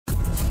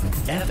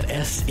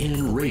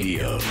FSN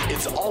Radio.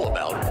 It's all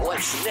about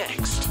what's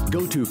next.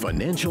 Go to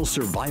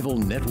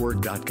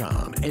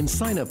financialsurvivalnetwork.com and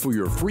sign up for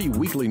your free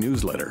weekly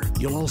newsletter.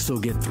 You'll also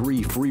get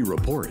 3 free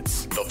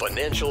reports. The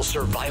Financial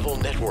Survival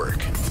Network.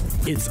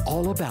 It's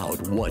all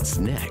about what's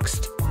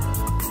next.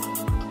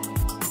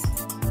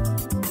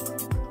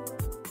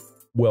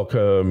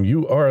 Welcome.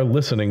 You are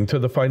listening to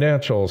the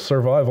Financial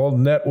Survival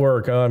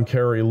Network. I'm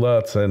Kerry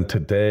Lutz, and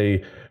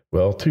today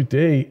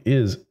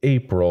is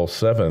April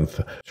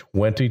 7th,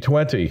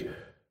 2020.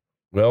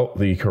 Well,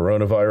 the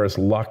coronavirus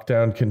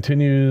lockdown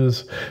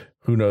continues.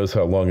 Who knows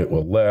how long it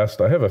will last?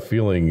 I have a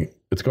feeling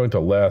it's going to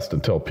last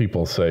until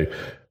people say,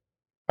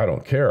 I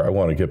don't care. I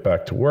want to get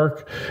back to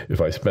work. If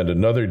I spend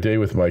another day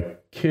with my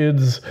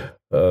kids,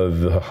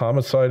 the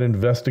homicide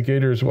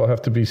investigators will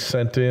have to be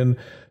sent in.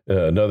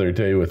 Another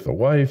day with the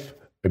wife.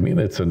 I mean,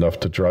 it's enough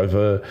to drive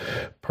a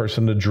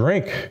person to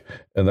drink.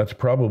 And that's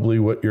probably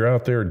what you're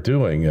out there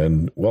doing.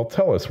 And, well,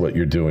 tell us what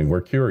you're doing. We're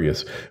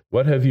curious.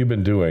 What have you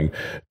been doing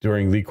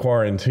during the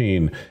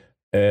quarantine?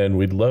 And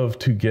we'd love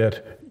to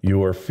get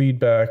your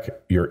feedback,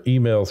 your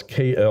emails,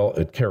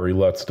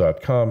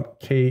 kl@kerrylutz.com,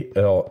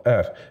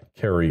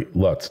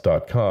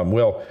 kl@kerrylutz.com.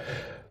 Well,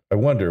 I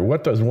wonder,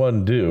 what does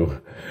one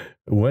do?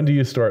 When do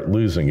you start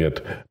losing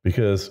it?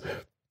 Because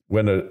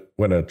when a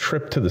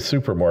trip to the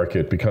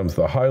supermarket becomes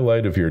the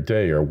highlight of your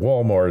day, or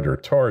Walmart or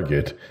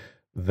Target,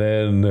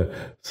 then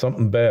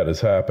something bad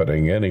is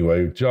happening.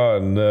 Anyway,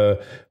 John,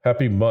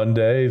 happy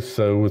Monday.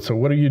 So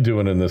what are you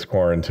doing in this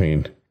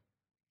quarantine?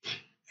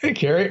 Hey,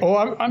 Kerry. Oh,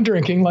 I'm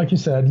drinking, like you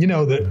said. You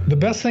know, the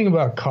best thing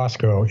about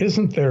Costco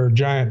isn't their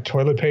giant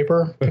toilet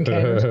paper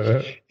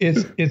containers.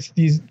 it's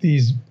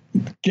these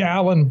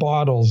gallon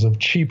bottles of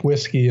cheap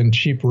whiskey and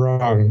cheap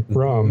rum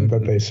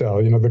that they sell.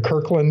 You know, the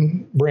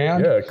Kirkland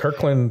brand. Yeah,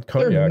 Kirkland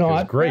Cognac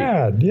is great.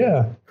 Bad,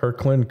 yeah.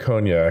 Kirkland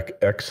Cognac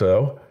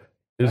XO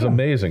is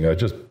amazing. I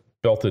just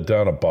belted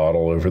down a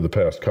bottle over the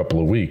past couple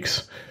of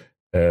weeks,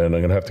 and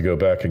I'm going to have to go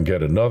back and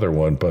get another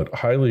one. But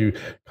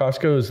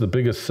Costco is the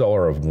biggest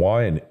seller of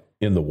wine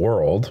in the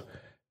world,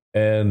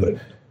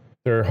 and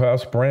their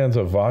house brands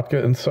of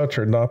vodka and such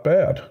are not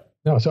bad.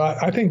 No, so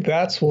I think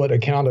that's what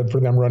accounted for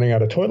them running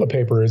out of toilet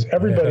paper, is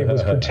everybody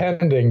was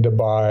pretending to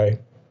buy,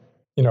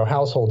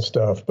 household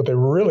stuff, but they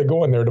were really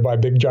going there to buy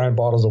big giant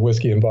bottles of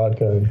whiskey and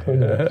vodka and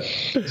cognac.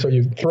 So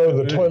you throw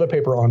the toilet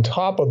paper on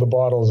top of the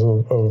bottles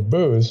of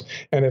booze,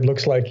 and it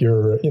looks like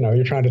you're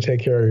trying to take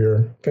care of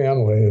your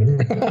family.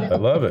 I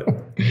love it.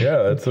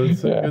 Yeah, that's a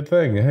good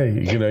thing. Hey,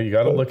 you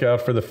got to look out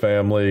for the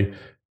family,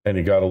 and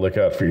you got to look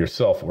out for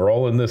yourself. We're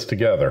all in this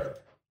together.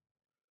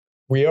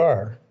 We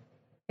are.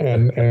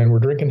 And we're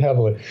drinking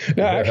heavily.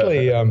 Now,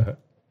 actually,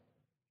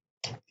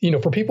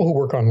 for people who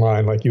work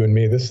online like you and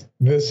me, this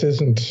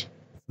isn't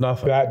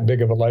that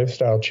big of a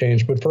lifestyle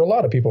change. But for a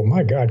lot of people,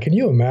 my God, can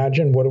you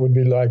imagine what it would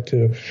be like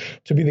to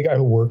be the guy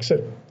who works at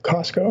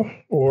Costco,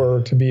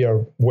 or to be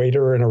a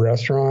waiter in a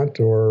restaurant,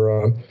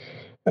 or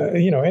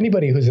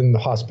anybody who's in the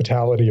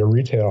hospitality or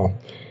retail?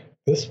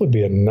 This would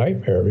be a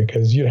nightmare,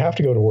 because you'd have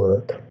to go to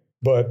work.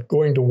 But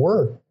going to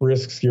work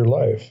risks your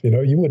life.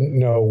 You wouldn't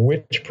know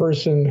which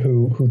person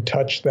who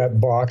touched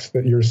that box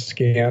that you're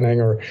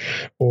scanning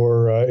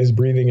or is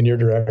breathing in your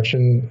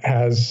direction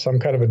has some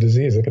kind of a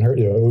disease that can hurt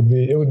you.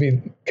 It would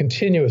be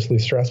continuously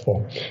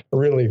stressful. I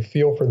really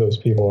feel for those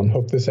people and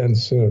hope this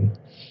ends soon.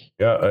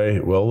 Yeah,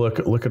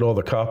 look at all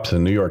the cops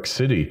in New York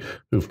City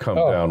who've come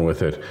down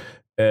with it.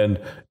 And,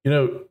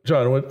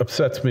 John, what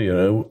upsets me,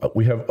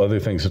 we have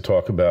other things to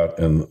talk about,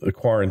 and the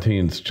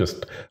quarantine's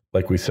just,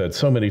 like we said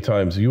so many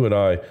times, you and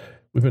I,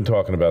 we've been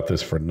talking about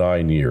this for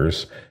 9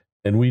 years,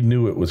 and we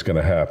knew it was going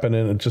to happen,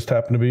 and it just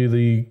happened to be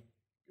the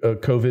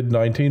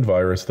COVID-19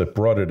 virus that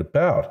brought it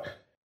about.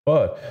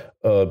 But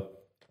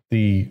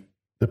the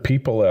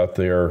people out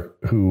there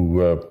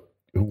who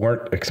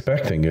weren't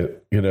expecting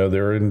it,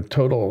 they're in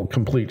total,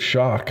 complete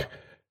shock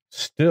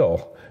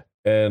still.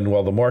 And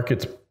while the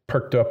market's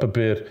perked up a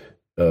bit,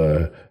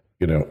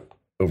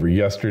 over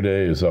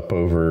yesterday is up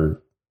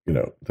over,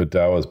 the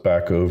Dow is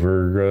back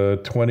over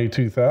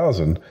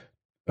 22,000.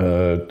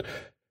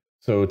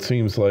 So it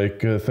seems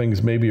like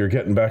things maybe are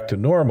getting back to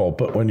normal.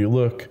 But when you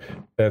look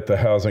at the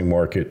housing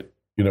market,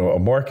 a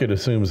market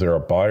assumes there are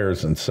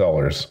buyers and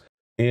sellers.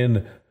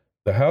 In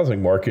the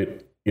housing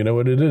market, you know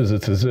what it is?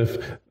 It's as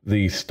if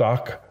the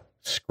stock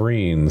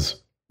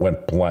screens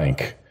went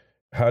blank.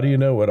 How do you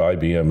know what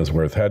IBM is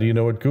worth? How do you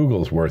know what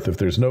Google's worth? If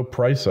there's no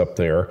price up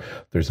there,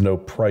 there's no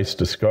price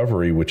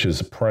discovery, which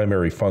is a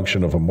primary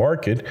function of a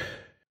market.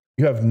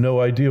 You have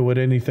no idea what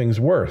anything's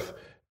worth.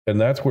 And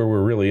that's where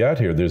we're really at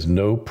here. There's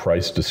no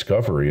price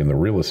discovery in the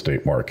real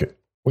estate market.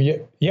 Well,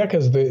 yeah,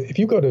 because if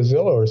you go to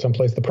Zillow or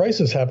someplace, the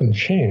prices haven't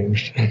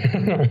changed.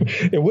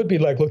 It would be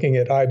like looking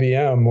at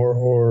IBM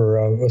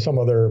or some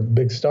other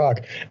big stock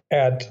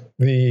at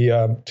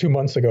the 2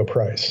 months ago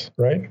price,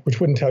 right?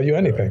 Which wouldn't tell you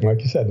anything.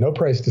 Like you said, no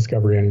price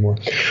discovery anymore.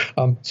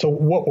 So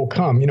what will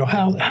come?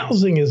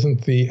 Housing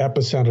isn't the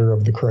epicenter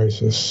of the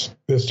crisis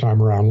this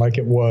time around like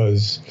it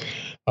was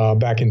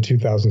back in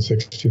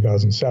 2006,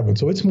 2007.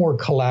 So it's more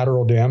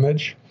collateral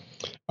damage.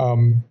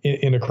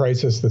 in a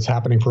crisis that's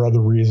happening for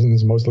other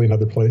reasons, mostly in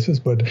other places.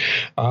 But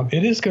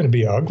it is going to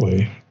be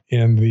ugly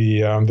in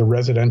the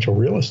residential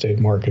real estate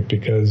market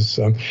because,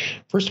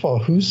 first of all,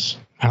 who's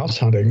house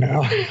hunting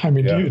now? I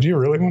mean, do you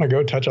really want to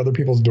go touch other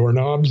people's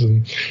doorknobs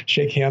and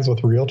shake hands with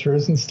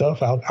realtors and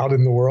stuff out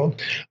in the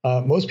world?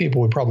 Most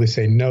people would probably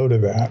say no to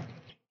that.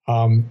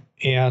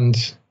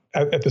 And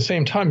at the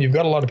same time, you've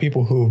got a lot of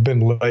people who have been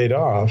laid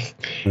off.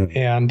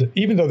 And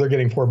even though they're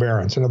getting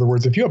forbearance, in other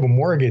words, if you have a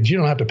mortgage, you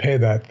don't have to pay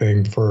that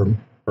thing for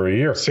a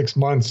year, 6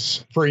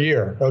 months, for a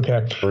year.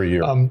 Okay. For a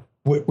year.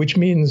 Which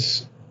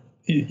means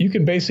you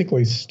can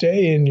basically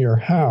stay in your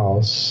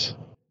house.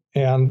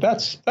 And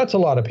that's a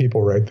lot of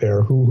people right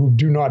there who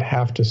do not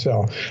have to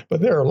sell. But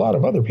there are a lot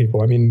of other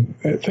people. I mean,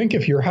 think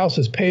if your house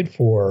is paid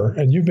for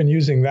and you've been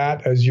using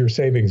that as your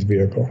savings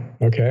vehicle,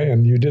 okay,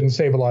 and you didn't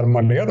save a lot of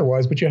money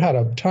otherwise, but you had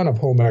a ton of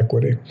home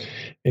equity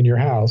in your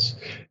house,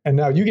 and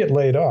now you get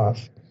laid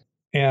off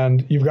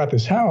and you've got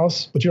this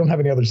house, but you don't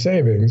have any other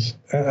savings.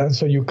 And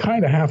so you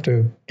kind of have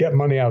to get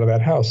money out of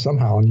that house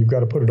somehow, and you've got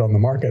to put it on the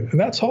market. And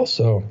that's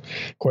also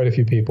quite a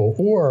few people.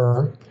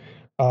 Or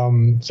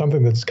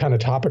something that's kind of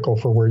topical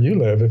for where you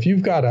live. If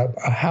you've got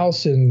a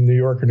house in New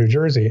York or New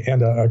Jersey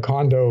and a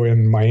condo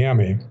in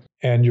Miami,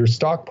 and your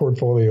stock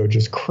portfolio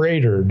just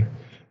cratered,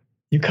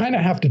 you kind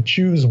of have to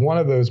choose one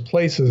of those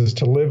places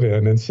to live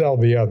in and sell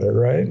the other,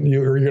 right?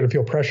 You're going to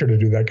feel pressure to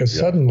do that because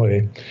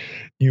suddenly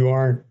you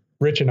aren't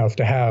rich enough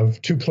to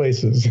have two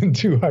places in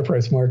two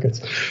high-priced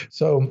markets.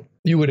 So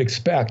you would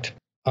expect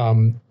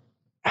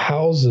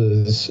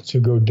houses to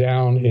go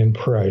down in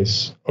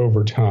price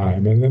over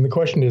time. And then the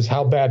question is,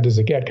 how bad does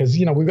it get? Because,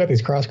 we've got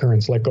these cross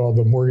currents like all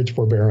the mortgage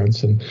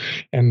forbearance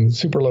and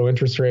super low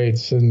interest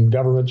rates and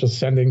government just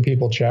sending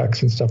people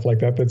checks and stuff like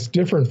that. That's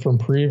different from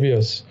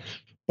previous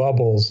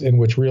bubbles in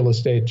which real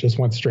estate just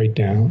went straight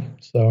down.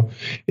 So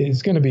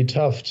it's going to be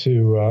tough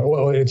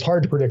to, it's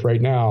hard to predict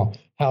right now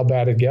how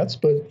bad it gets.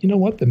 But you know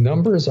what? The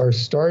numbers are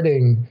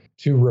starting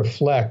to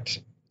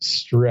reflect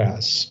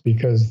stress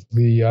because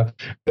the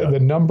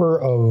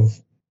number of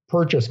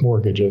purchase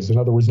mortgages, in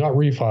other words, not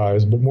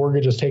refis, but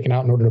mortgages taken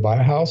out in order to buy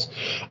a house,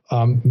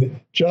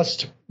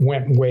 just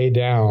went way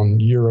down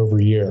year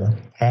over year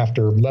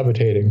after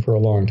levitating for a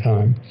long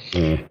time.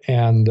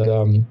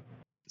 And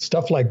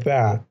stuff like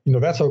that,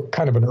 that's a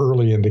kind of an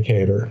early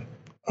indicator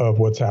of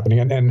what's happening.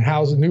 And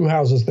new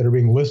houses that are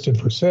being listed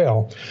for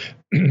sale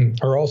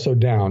are also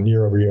down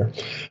year over year.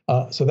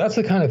 So that's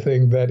the kind of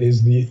thing that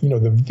is the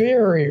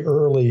very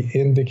early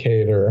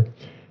indicator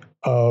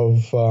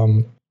of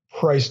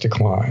price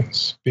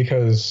declines.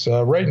 Because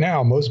right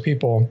now, most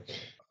people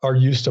are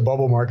used to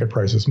bubble market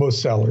prices.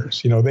 Most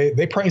sellers,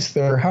 they price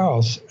their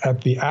house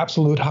at the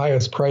absolute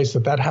highest price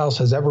that house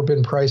has ever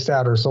been priced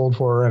at or sold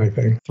for or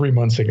anything 3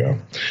 months ago.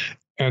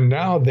 And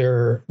now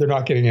they're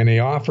not getting any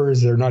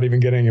offers. They're not even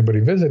getting anybody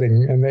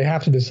visiting. And they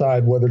have to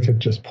decide whether to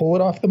just pull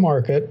it off the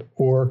market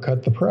or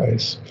cut the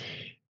price.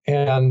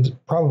 And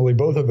probably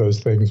both of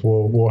those things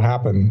will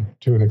happen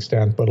to an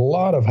extent. But a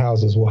lot of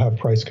houses will have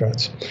price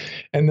cuts.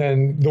 And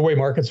then the way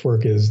markets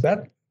work is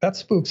that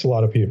spooks a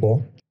lot of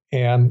people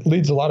and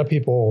leads a lot of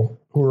people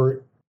who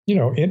are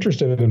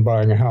interested in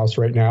buying a house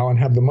right now and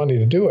have the money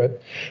to do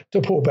it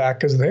to pull back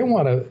because they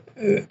want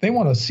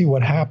to see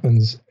what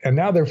happens. And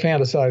now they're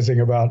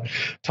fantasizing about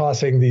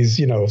tossing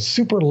these,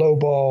 super low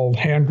ball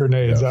hand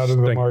grenades out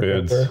into the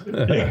market.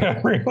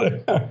 Yeah,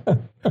 really.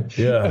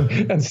 Yeah.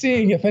 And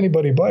seeing if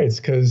anybody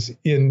bites, because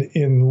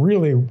in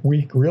really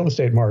weak real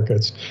estate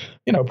markets,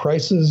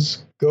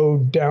 prices go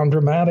down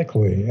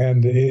dramatically.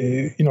 And,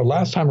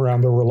 last time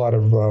around, there were a lot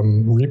of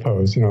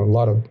repos, a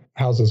lot of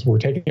houses were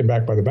taken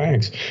back by the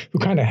banks who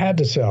kind of had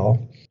to sell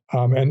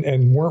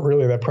and weren't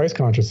really that price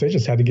conscious. They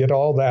just had to get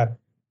all that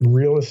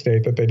real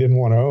estate that they didn't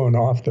want to own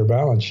off their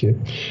balance sheet.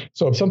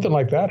 So if something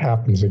like that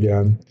happens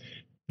again,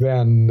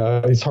 then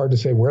it's hard to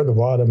say where the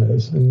bottom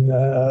is. And,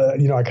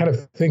 I kind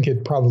of think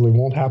it probably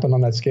won't happen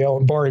on that scale,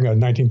 barring a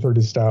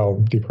 1930s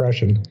style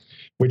depression,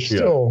 which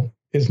still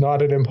is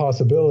not an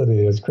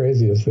impossibility as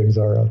crazy as things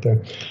are out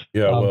there.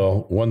 Yeah,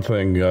 well, one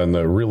thing on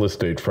the real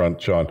estate front,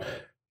 John,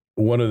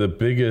 one of the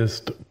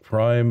biggest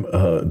prime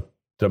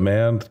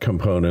demand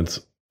components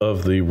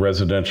of the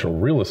residential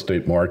real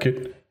estate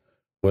market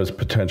was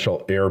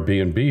potential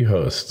Airbnb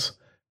hosts.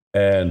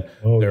 And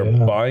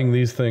they're buying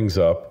these things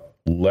up,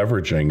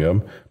 leveraging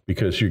them,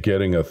 because you're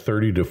getting a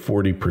 30 to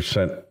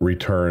 40%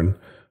 return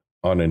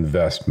on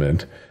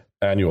investment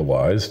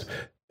annualized.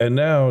 And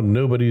now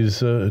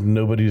nobody's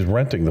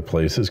renting the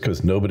places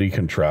because nobody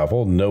can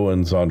travel. No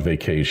one's on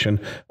vacation.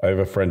 I have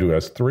a friend who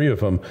has 3 of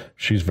them.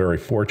 She's very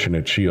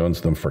fortunate. She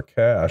owns them for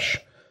cash.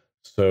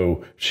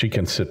 So she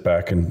can sit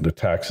back, and the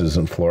taxes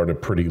in Florida are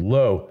pretty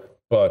low.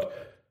 But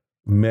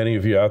many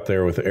of you out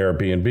there with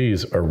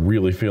Airbnbs are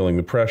really feeling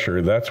the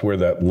pressure. That's where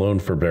that loan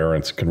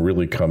forbearance can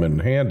really come in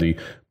handy.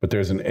 But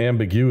there's an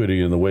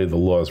ambiguity in the way the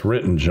law is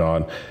written,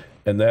 John,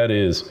 and that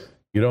is,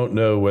 you don't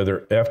know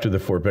whether after the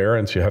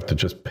forbearance you have to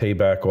just pay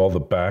back all the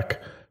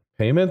back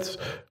payments,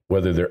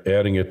 whether they're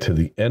adding it to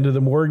the end of the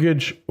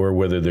mortgage, or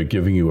whether they're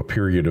giving you a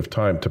period of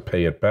time to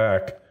pay it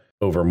back.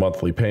 over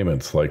monthly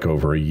payments, like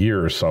over a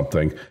year or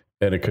something.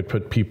 And it could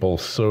put people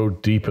so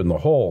deep in the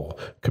hole,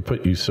 could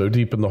put you so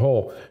deep in the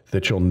hole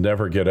that you'll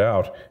never get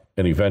out.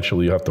 And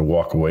eventually you have to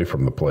walk away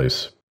from the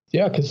place.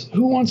 Yeah, because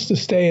who wants to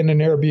stay in an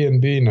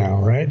Airbnb now,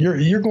 right?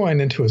 You're going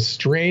into a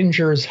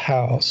stranger's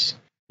house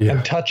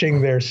and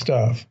touching their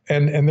stuff.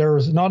 And there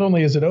was, not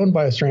only is it owned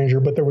by a stranger,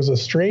 but there was a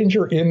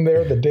stranger in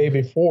there the day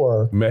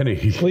before.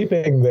 Many.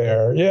 Sleeping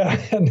there. Yeah.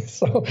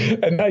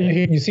 And now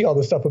you see all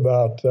this stuff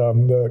about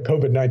the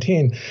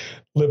COVID-19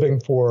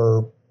 living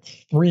for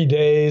 3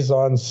 days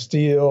on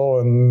steel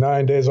and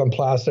 9 days on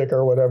plastic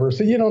or whatever.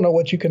 So you don't know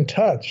what you can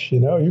touch. You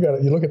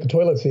look at the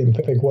toilet seat and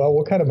think, well,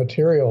 what kind of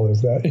material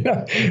is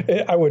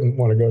that? I wouldn't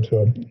want to go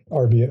to an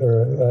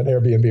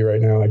Airbnb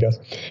right now, I guess.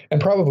 And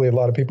probably a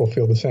lot of people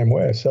feel the same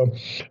way. So,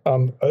 a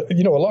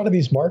lot of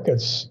these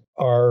markets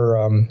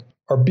are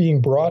being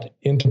brought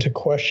into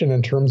question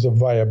in terms of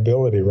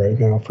viability right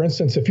now. For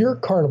instance, if you're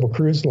Carnival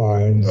Cruise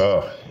Lines,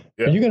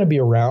 are you going to be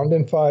around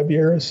in 5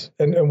 years?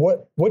 And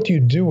what do you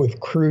do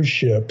with cruise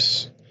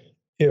ships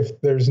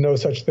if there's no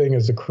such thing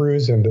as a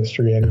cruise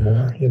industry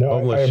anymore?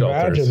 I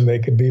imagine they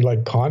could be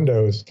like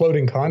condos,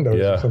 floating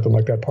condos or something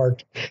like that,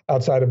 parked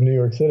outside of New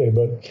York City.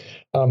 But,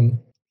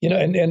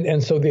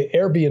 and so the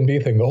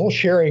Airbnb thing, the whole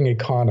sharing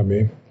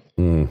economy,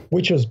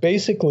 which was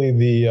basically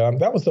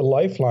that was the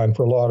lifeline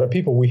for a lot of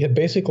people. We had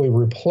basically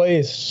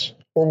replaced,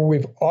 or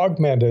we've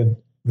augmented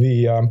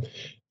the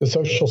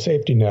social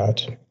safety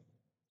net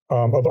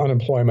of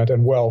unemployment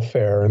and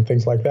welfare and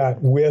things like that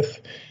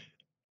with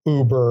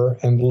Uber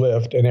and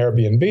Lyft and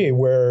Airbnb,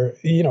 where,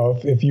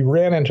 if you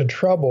ran into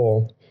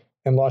trouble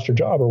and lost your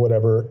job or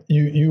whatever,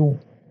 you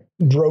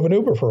drove an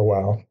Uber for a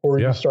while, or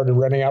you started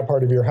renting out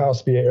part of your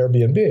house via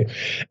Airbnb.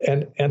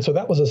 And so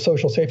that was a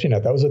social safety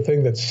net. That was a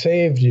thing that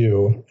saved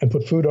you and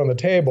put food on the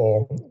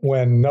table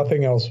when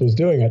nothing else was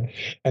doing it.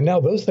 And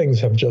now those things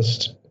have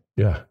just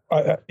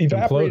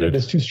evaporated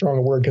is too strong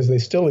a word, because they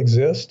still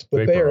exist,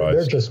 but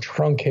they're just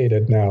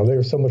truncated now.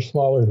 They're so much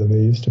smaller than they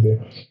used to be.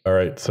 All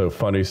right. So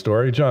funny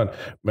story, John.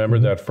 Remember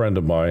that friend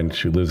of mine,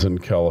 she lives in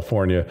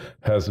California,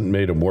 hasn't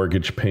made a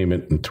mortgage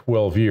payment in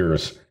 12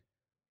 years.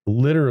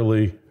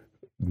 Literally,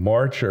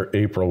 March or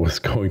April was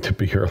going to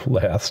be her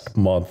last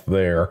month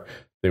there.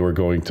 They were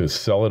going to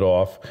sell it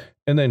off,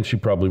 and then she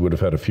probably would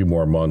have had a few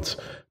more months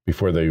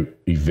before they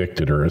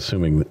evicted her,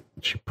 assuming that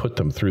she put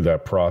them through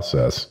that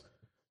process.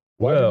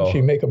 Why didn't she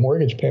make a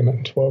mortgage payment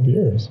in 12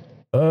 years?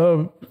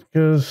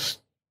 Because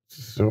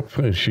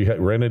she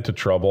ran into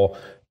trouble,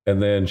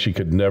 and then she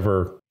could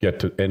never get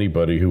to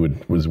anybody who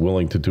was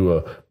willing to do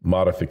a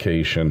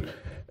modification.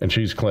 And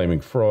she's claiming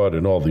fraud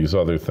and all these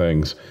other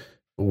things.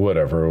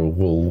 Whatever.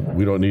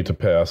 We don't need to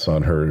pass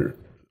on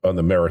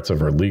the merits of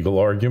her legal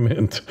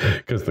argument,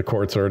 because the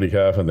courts already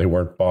have, and they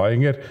weren't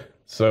buying it.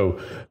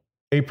 So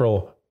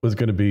April was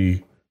going to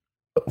be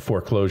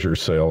foreclosure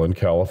sale in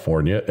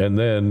California, and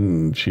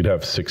then she'd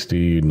have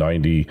 60,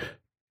 90,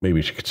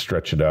 maybe she could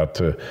stretch it out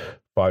to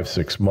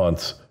 5-6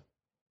 months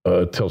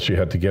till she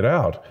had to get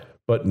out.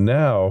 But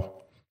now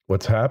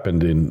what's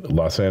happened in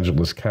Los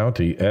Angeles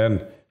County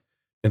and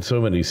in so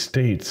many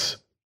states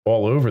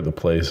all over the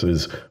place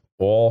is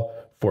all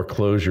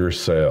foreclosure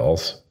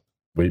sales,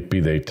 be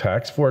they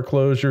tax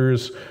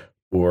foreclosures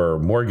or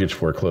mortgage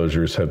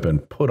foreclosures, have been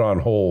put on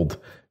hold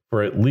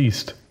for at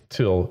least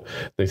till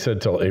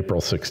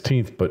April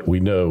 16th, but we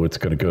know it's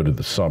going to go to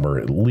the summer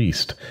at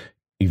least.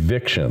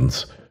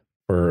 Evictions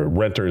for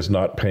renters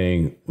not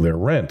paying their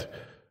rent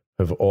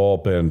have all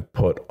been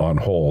put on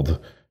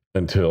hold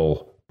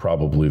until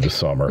probably the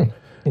summer.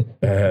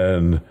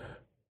 And,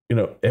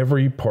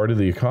 every part of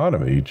the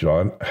economy,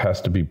 John, has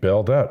to be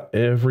bailed out.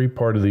 Every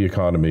part of the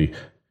economy,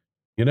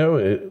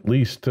 at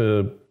least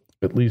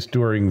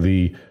during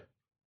the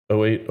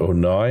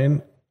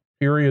 08-09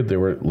 period,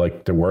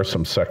 there were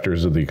some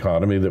sectors of the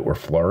economy that were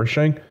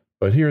flourishing,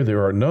 but here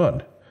there are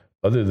none,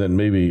 other than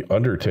maybe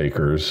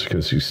undertakers,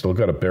 because you still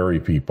got to bury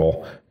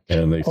people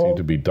and they seem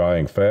to be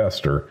dying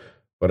faster.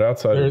 But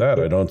outside of that,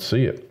 I don't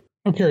see it.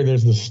 Okay,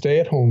 there's the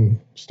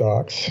stay-at-home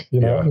stocks.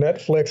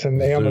 Netflix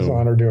and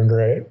Amazon are doing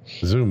great.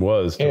 Zoom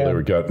was till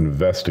they got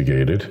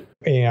investigated.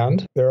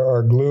 And there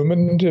are gloom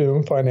and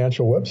doom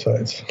financial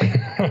websites.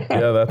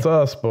 Yeah, that's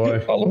us, boy.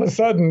 All of a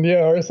sudden,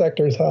 our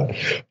sector is hot.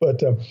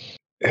 But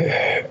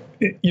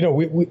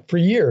we for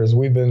years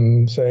we've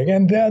been saying,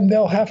 and then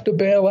they'll have to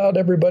bail out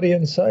everybody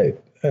in sight.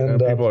 And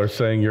people are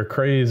saying, you're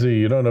crazy.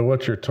 You don't know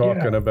what you're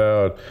talking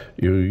about.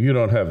 You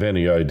don't have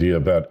any idea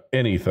about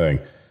anything,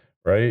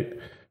 right?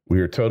 We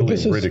are totally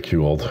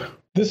ridiculed.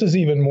 This is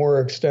even more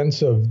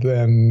extensive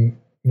than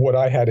what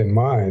I had in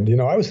mind.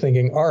 I was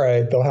thinking, all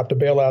right, they'll have to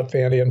bail out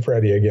Fannie and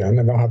Freddie again,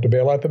 and they'll have to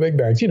bail out the big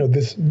banks.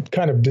 This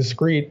kind of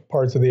discrete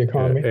parts of the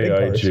economy.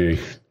 AIG.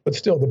 But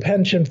still, the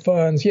pension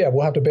funds,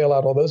 we'll have to bail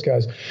out all those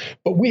guys.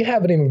 But we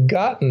haven't even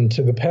gotten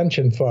to the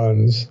pension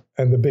funds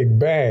and the big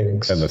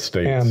banks and the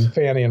states and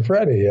Fannie and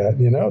Freddie yet.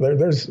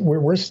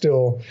 We're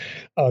still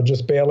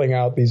just bailing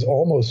out these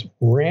almost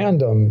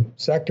random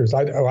sectors.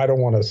 I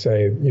don't want to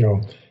say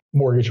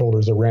mortgage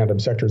holders are random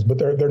sectors, but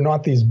they're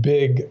not these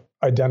big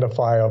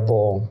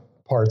identifiable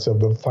parts of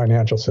the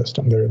financial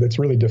system. That's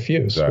really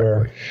diffuse,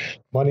 where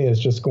money is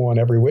just going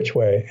every which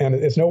way, and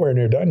it's nowhere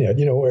near done yet.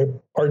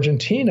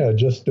 Argentina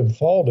just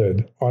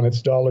defaulted on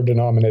its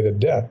dollar-denominated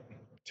debt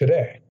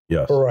today.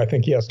 Yes. Or I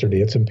think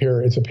yesterday. It's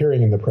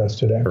appearing in the press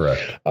today.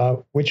 Correct.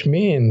 Which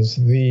means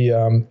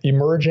the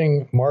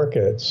emerging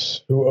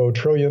markets who owe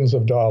trillions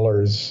of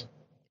dollars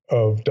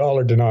of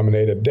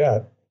dollar-denominated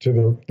debt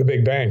to the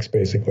big banks,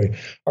 basically,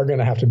 are going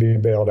to have to be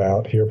bailed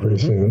out here pretty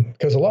soon,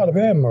 because a lot of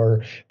them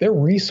they're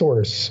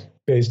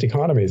resource-based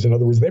economies. In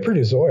other words, they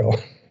produce oil,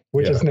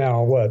 which is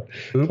now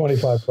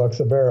 $25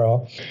 a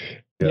barrel.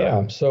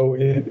 Yeah. So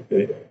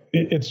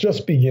it's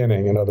just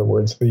beginning. In other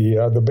words, the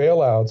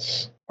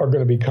bailouts are going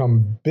to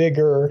become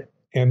bigger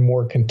and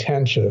more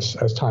contentious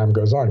as time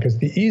goes on, because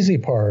the easy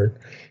part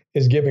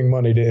is giving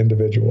money to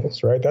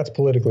individuals, right? That's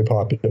politically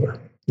popular.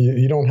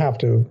 You don't have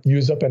to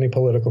use up any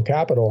political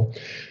capital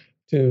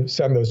to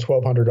send those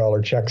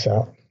 $1,200 checks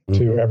out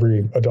to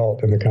every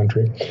adult in the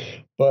country.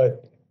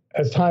 But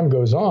as time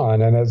goes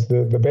on, and as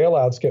the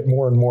bailouts get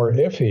more and more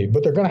iffy,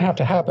 but they're going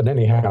to happen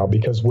anyhow,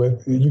 because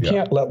you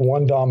can't let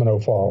one domino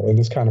fall in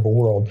this kind of a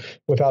world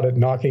without it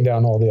knocking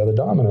down all the other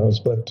dominoes.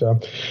 But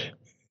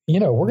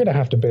we're going to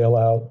have to bail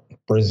out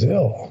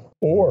Brazil,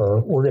 or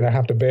we're going to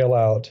have to bail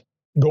out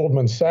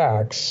Goldman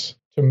Sachs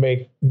to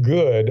make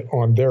good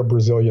on their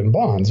Brazilian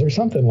bonds, or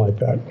something like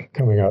that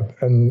coming up.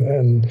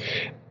 And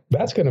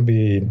that's going to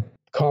be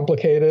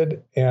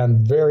complicated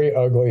and very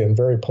ugly and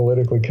very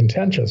politically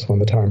contentious when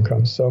the time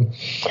comes. So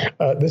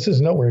this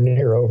is nowhere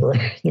near over.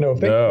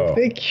 If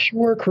they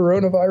cure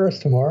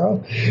coronavirus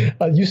tomorrow,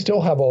 you still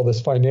have all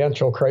this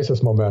financial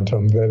crisis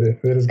momentum that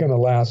is going to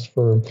last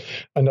for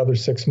another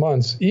 6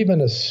 months,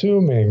 even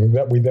assuming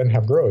that we then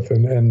have growth.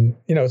 And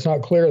it's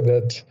not clear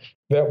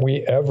that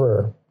we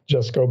ever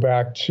just go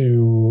back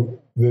to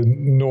the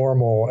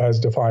normal as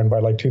defined by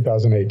like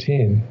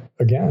 2018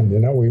 again,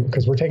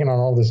 because we're taking on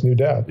all this new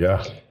debt.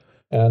 Yeah.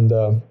 And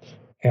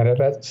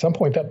at some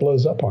point that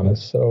blows up on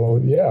us. So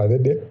yeah,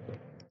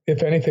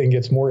 if anything,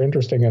 gets more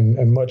interesting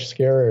and much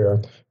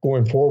scarier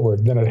going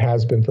forward than it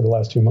has been for the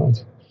last 2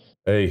 months.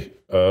 Hey,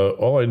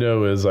 all I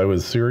know is I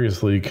was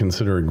seriously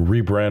considering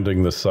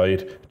rebranding the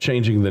site,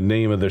 changing the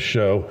name of the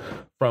show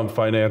from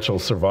Financial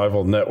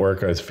Survival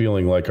Network. I was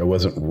feeling like I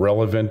wasn't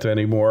relevant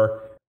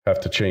anymore. Have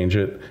to change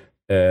it.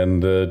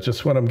 And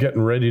just when I'm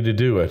getting ready to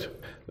do it,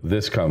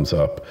 this comes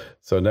up.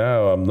 So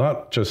now I'm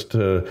not just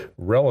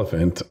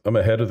relevant, I'm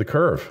ahead of the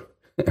curve.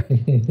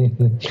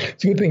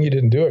 It's a good thing you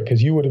didn't do it,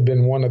 because you would have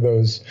been one of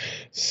those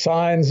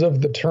signs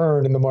of the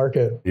turn in the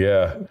market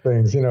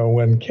things.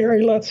 When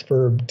Kerry Lutz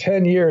for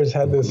 10 years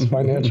had this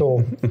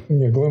financial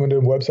gloom and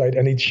doom website,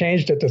 and he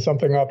changed it to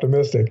something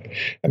optimistic,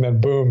 and then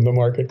boom, the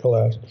market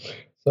collapsed.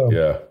 So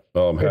yeah.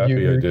 Well, I'm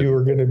happy I did. You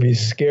were going to be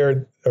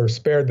scared or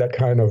spared that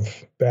kind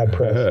of bad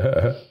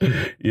press.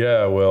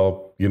 Yeah,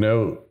 well,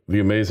 the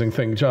amazing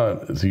thing, John,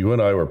 is you and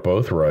I were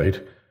both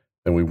right.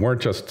 And we weren't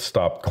just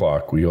stop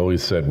clock. We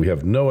always said we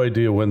have no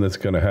idea when that's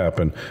going to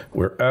happen.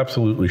 We're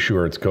absolutely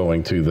sure it's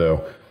going to,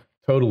 though.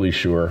 Totally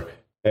sure.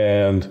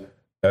 And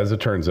as it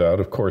turns out,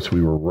 of course,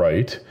 we were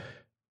right.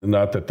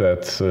 Not that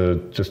that's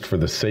just for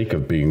the sake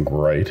of being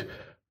right,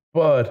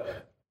 but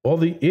all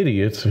the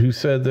idiots who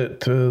said that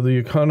the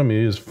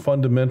economy is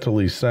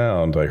fundamentally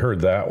sound. I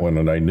heard that one,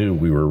 and I knew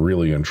we were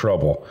really in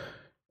trouble.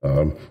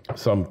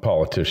 Some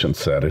politicians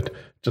said it,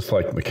 just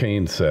like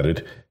McCain said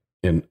it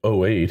in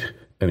 2008,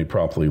 and he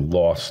promptly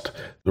lost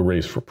the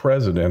race for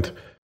president.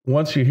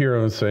 Once you hear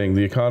him saying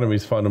the economy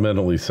is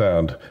fundamentally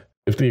sound,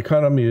 if the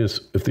economy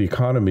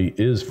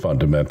is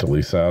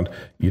fundamentally sound,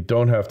 you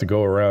don't have to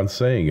go around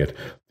saying it.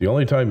 The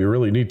only time you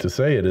really need to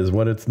say it is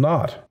when it's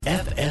not.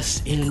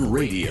 FSN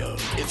Radio.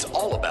 It's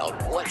all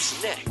about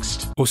what's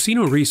next.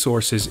 Osino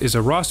Resources is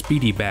a Ross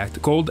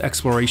Beatty-backed gold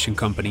exploration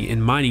company in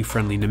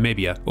mining-friendly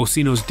Namibia.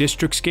 Osino's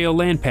district-scale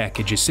land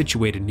package is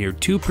situated near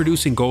 2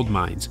 producing gold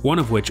mines, one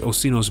of which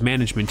Osino's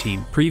management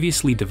team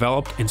previously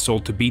developed and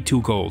sold to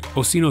B2 Gold.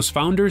 Osino's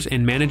founders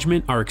and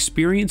management are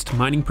experienced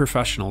mining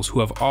professionals who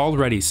have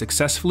already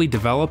successfully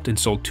developed and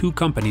sold 2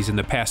 companies in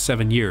the past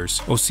 7 years.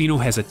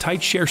 Osino has a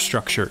tight share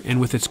structure, and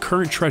with its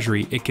current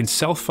treasury, it can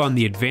self-fund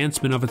the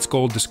advancement of its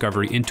gold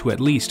discovery into at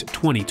least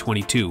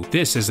 2022.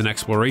 This is an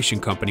exploration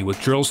company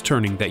with drills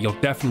turning that you'll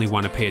definitely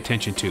want to pay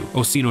attention to.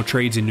 Osino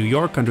trades in New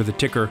York under the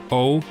ticker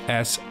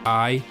OSIIF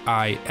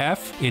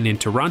and in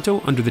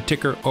Toronto under the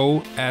ticker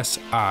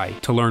OSI.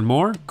 To learn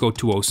more, go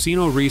to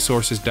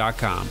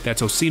osinoresources.com.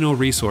 That's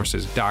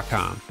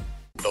osinoresources.com.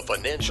 The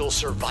Financial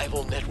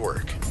Survival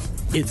Network.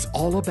 It's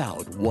all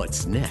about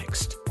what's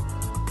next.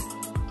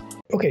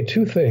 Okay,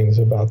 2 things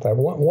about that.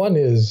 One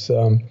is,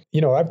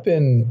 I've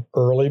been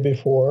early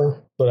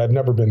before, but I've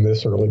never been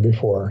this early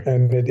before.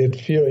 And it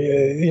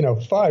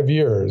feels, 5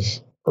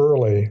 years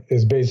early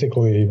is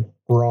basically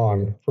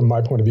wrong from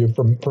my point of view,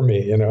 for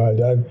me.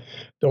 I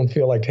don't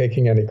feel like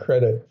taking any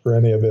credit for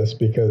any of this,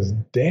 because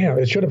damn,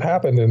 it should have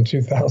happened in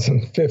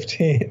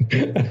 2015.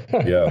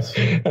 Yes.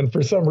 And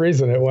for some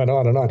reason it went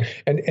on and on.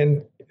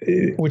 And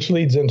which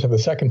leads into the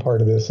second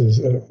part of this is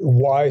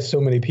why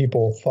so many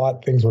people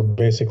thought things were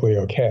basically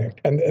okay.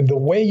 And the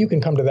way you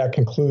can come to that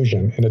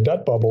conclusion in a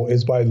debt bubble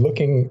is by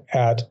looking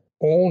at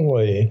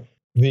only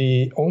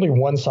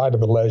one side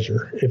of the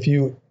ledger. If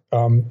you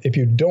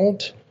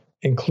don't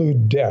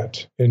include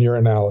debt in your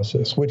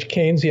analysis, which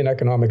Keynesian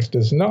economics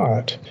does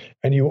not,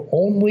 and you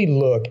only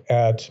look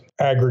at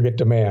aggregate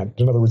demand,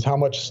 in other words, how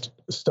much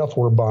stuff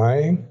we're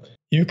buying,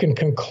 you can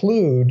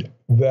conclude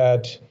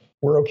that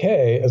we're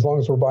okay as long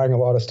as we're buying a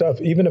lot of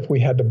stuff, even if we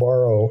had to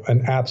borrow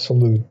an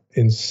absolute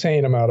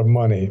insane amount of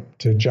money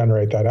to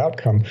generate that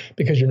outcome,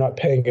 because you're not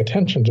paying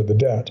attention to the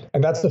debt.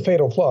 And that's the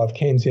fatal flaw of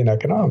Keynesian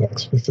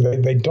economics. So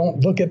they don't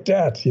look at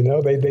debt,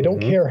 they don't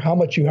care how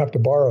much you have to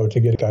borrow to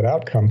get that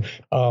outcome.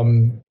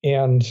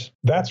 And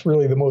that's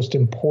really the most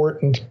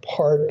important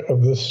part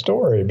of the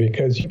story,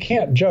 because you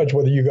can't judge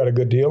whether you got a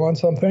good deal on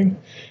something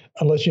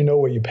unless you know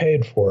what you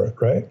paid for it,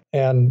 right?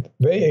 And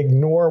they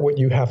ignore what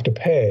you have to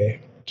pay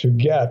to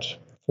get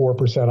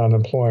 4%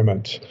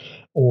 unemployment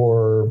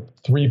or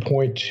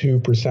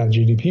 3.2%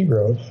 GDP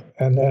growth.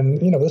 And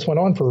this went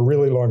on for a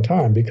really long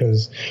time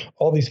because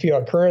all these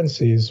fiat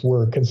currencies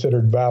were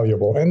considered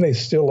valuable, and they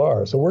still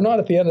are. So we're not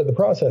at the end of the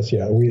process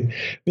yet.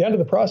 The end of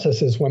the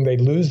process is when they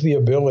lose the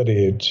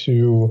ability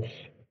to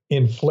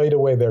inflate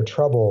away their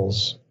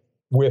troubles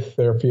with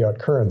their fiat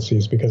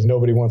currencies, because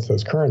nobody wants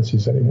those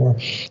currencies anymore.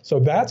 So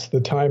that's the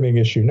timing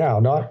issue now,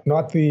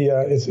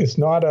 it's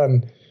not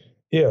an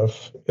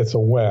if, it's a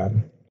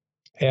when.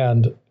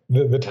 And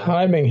the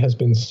timing has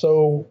been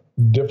so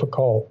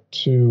difficult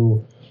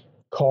to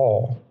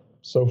call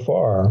so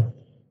far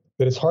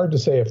that it's hard to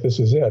say if this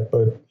is it.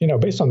 But,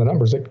 based on the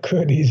numbers, it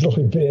could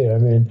easily be. I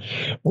mean,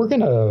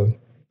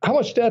 how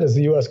much debt is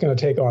the U.S. going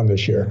to take on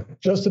this year,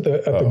 just at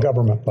the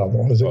government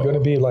level? Is it going to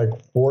be like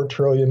 $4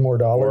 trillion more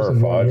dollars in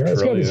 1 year?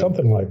 It's going to be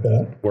something like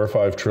that. $4 or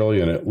 $5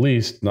 trillion at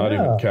least, not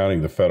even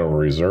counting the Federal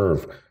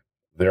Reserve,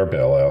 their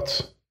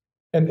bailouts.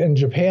 And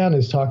Japan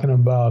is talking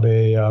about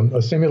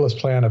a stimulus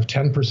plan of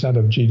 10%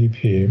 of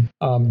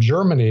GDP.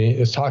 Germany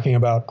is talking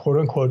about, quote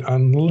unquote,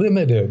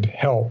 unlimited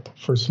help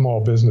for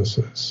small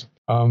businesses.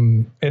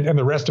 And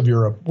the rest of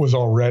Europe was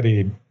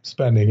already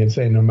spending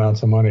insane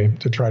amounts of money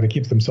to try to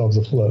keep themselves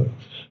afloat.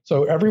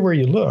 So everywhere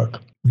you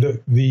look,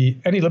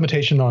 any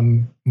limitation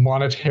on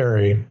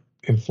monetary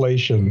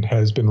inflation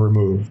has been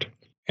removed,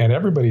 and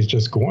everybody's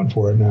just going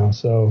for it now.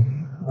 So,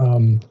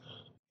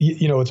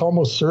 it's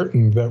almost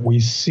certain that we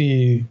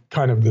see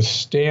kind of the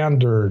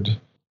standard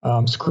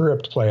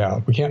script play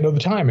out. We can't know the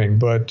timing,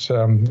 but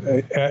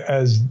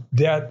as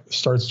debt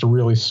starts to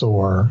really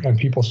soar and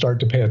people start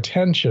to pay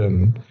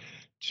attention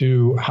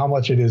to how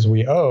much it is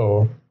we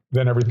owe,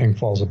 then everything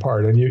falls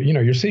apart. And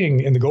you're seeing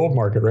in the gold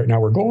market right now,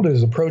 where gold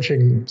is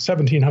approaching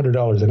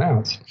 $1,700 an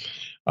ounce,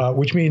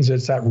 which means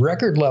it's at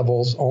record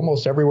levels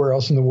almost everywhere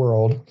else in the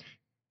world,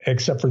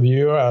 except for the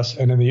U.S.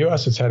 And in the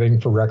U.S., it's heading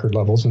for record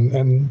levels.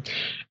 And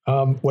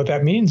what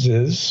that means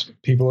is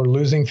people are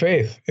losing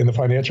faith in the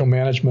financial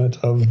management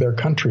of their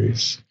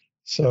countries.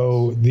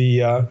 So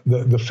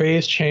the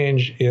phase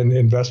change in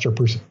investor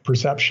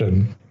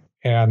perception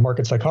and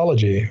market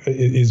psychology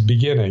is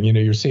beginning.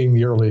 You're seeing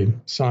the early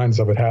signs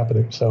of it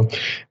happening. So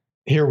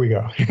here we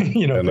go.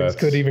 Things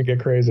could even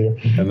get crazier.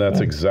 And that's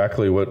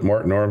exactly what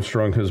Martin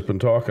Armstrong has been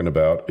talking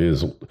about.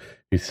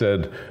 He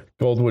said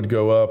gold would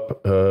go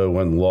up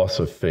when loss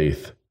of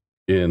faith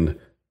in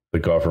the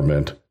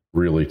government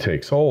really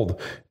takes hold.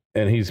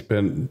 And he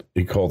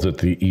calls it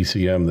the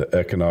ECM, the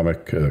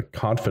economic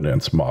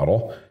confidence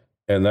model.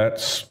 And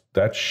that's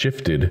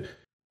shifted.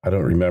 I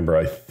don't remember.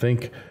 I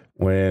think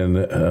when,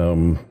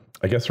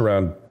 I guess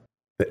around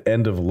the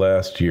end of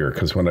last year,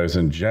 because when I was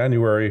in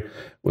January,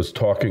 was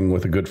talking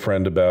with a good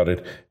friend about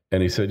it.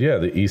 And he said, yeah,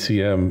 the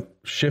ECM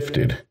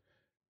shifted.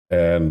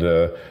 And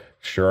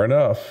sure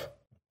enough,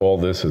 all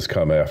this has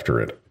come after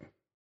it.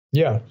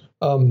 Yeah.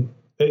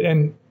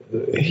 And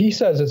he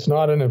says it's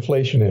not an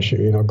inflation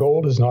issue.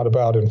 Gold is not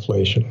about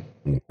inflation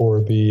or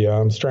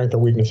the strength or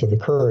weakness of the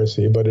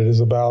currency, but it is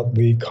about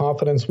the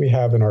confidence we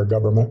have in our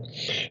government.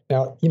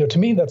 Now, to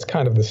me, that's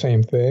kind of the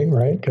same thing,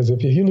 right? Because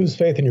if you lose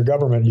faith in your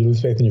government, you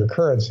lose faith in your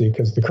currency,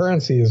 because the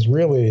currency is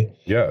really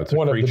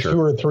one of the 2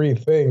 or 3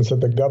 things that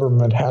the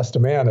government has to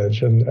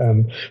manage.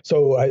 And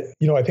so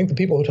I think the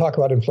people who talk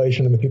about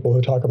inflation and the people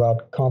who talk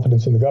about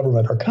confidence in the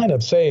government are kind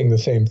of saying the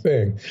same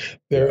thing.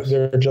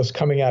 They're just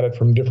coming at it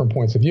from different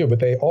points of view,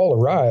 but they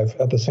all arrive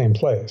at the same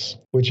place,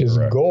 which is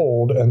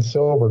gold and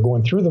silver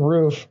going through the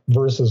roof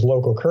versus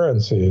local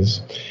currencies,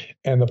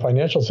 and the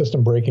financial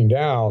system breaking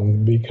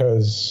down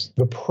because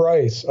the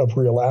price of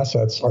real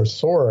assets are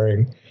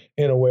soaring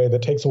in a way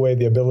that takes away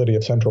the ability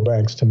of central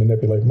banks to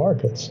manipulate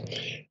markets.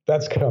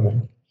 That's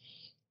coming.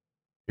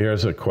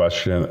 Here's a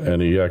question,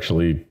 and he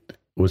actually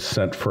was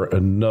sent for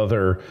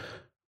another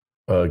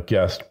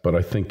guest, but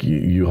I think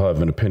you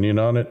have an opinion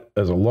on it.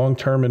 As a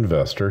long-term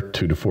investor,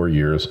 2 to 4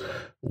 years,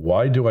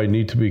 why do I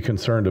need to be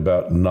concerned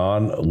about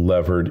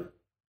non-levered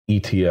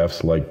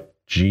ETFs like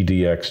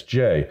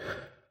GDXJ?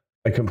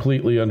 I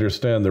completely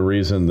understand the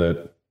reason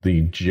that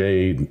the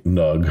J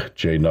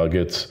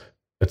nuggets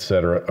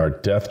etc., are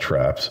death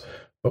traps.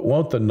 But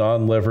won't the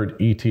non-levered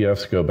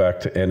ETFs go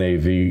back to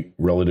NAV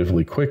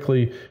relatively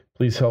quickly?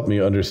 Please help me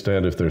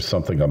understand if there's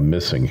something I'm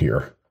missing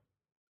here.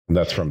 And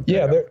that's from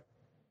Dan. Yeah,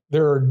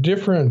 there are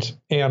different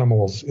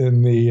animals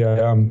in the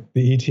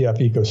ETF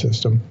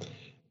ecosystem.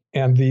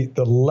 And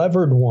the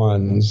levered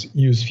ones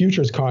use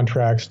futures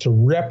contracts to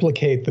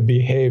replicate the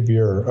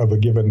behavior of a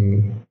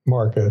given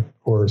market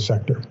or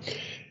sector.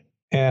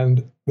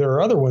 And there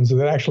are other ones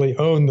that actually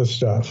own the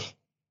stuff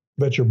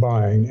that you're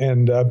buying.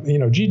 And,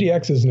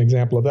 GDX is an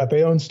example of that.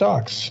 They own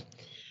stocks.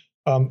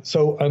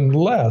 So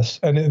unless,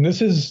 and this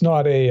is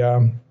not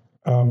a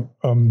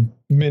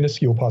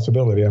minuscule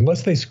possibility,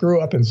 unless they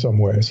screw up in some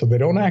way, so they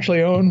don't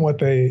actually own what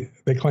they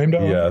claim to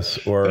own, yes,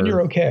 or then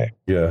you're okay.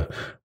 Yeah.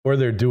 Or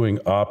they're doing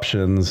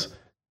options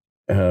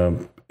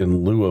in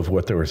lieu of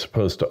what they were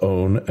supposed to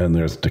own, and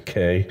there's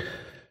decay.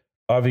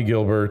 Avi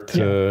Gilbert,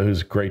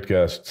 who's a great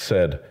guest,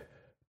 said,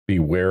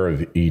 beware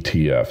of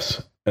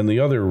ETFs. And the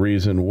other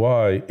reason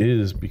why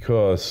is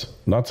because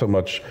not so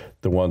much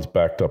the ones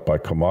backed up by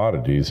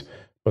commodities,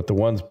 but the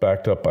ones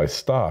backed up by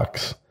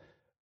stocks,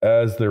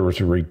 as there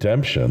was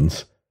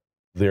redemptions,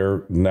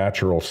 they're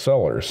natural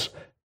sellers.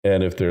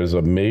 And if there's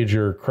a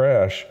major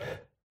crash,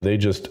 they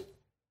just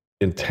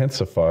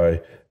intensify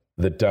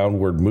the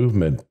downward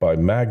movement by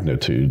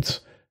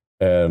magnitudes.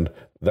 And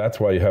that's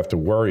why you have to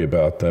worry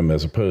about them,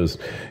 as opposed,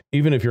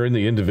 even if you're in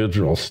the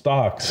individual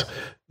stocks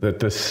that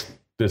this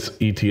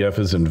ETF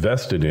is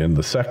invested in,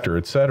 the sector,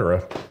 et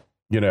cetera,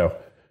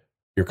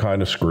 you're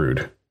kind of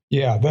screwed.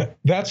 Yeah,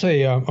 that's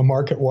a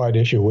market-wide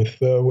issue with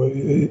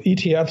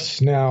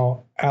ETFs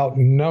now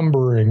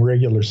outnumbering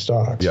regular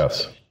stocks.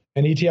 Yes.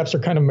 And ETFs are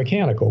kind of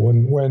mechanical.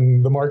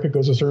 When the market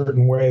goes a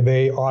certain way,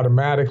 they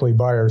automatically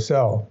buy or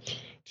sell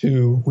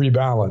to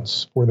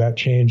rebalance for that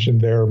change in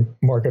their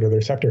market or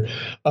their sector.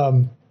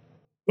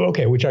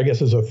 Which I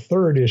guess is a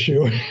third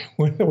issue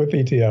with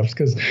ETFs,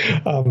 because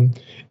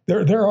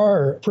there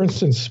are, for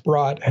instance,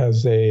 Sprott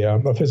has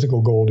a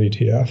physical gold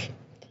ETF,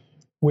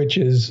 which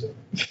is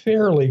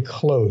fairly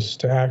close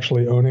to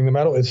actually owning the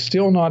metal. It's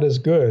still not as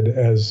good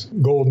as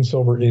gold and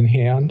silver in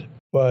hand,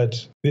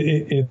 but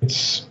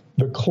it's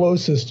the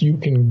closest you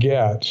can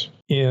get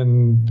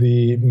in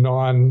the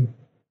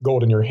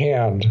non-gold in your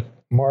hand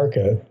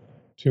market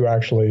to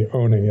actually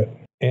owning it.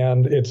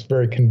 And it's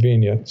very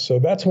convenient. So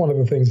that's one of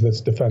the things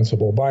that's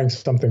defensible, buying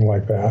something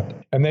like that.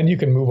 And then you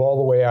can move all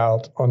the way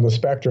out on the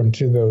spectrum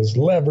to those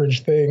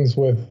leverage things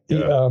with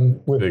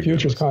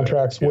futures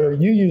contracts, where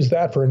you use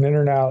that for an in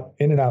and out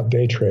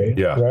day trade,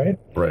 right?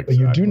 Right. But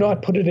you do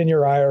not put it in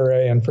your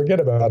IRA and forget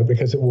about it,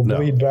 because it will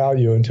bleed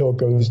value until it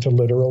goes to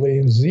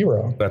literally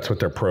zero. That's what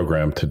they're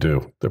programmed to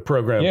do. They're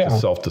programmed to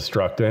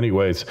self-destruct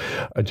anyways.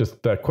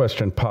 That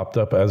question popped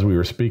up as we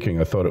were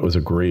speaking. I thought it was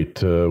a great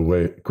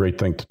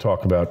thing to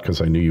talk about, because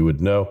I knew you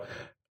would know.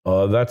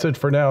 That's it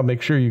for now.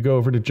 Make sure you go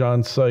over to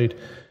John's site,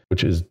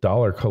 which is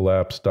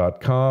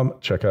dollarcollapse.com.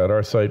 Check out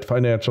our site,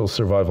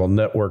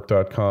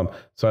 financialsurvivalnetwork.com.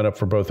 Sign up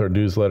for both our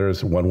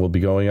newsletters. One will be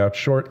going out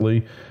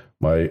shortly.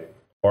 My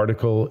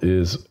article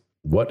is,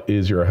 what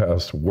is your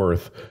house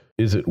worth?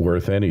 Is it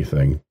worth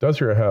anything? Does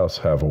your house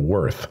have a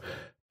worth?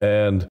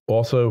 And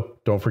also,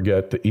 don't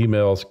forget the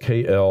emails,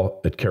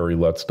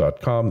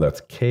 kl@kerrylutz.com.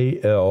 That's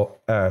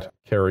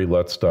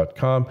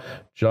kl@kerrylutz.com.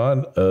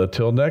 John,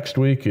 till next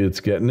week, it's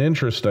getting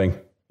interesting.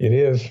 It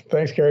is.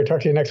 Thanks, Kerry.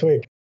 Talk to you next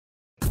week.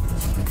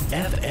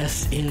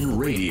 FSN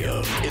Radio.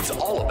 It's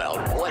all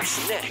about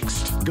what's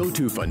next. Go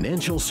to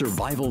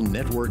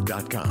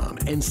financialsurvivalnetwork.com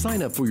and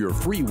sign up for your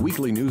free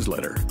weekly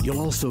newsletter. You'll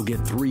also get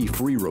 3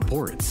 free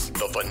reports.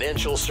 The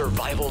Financial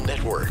Survival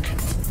Network.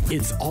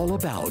 It's all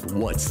about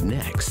what's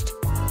next.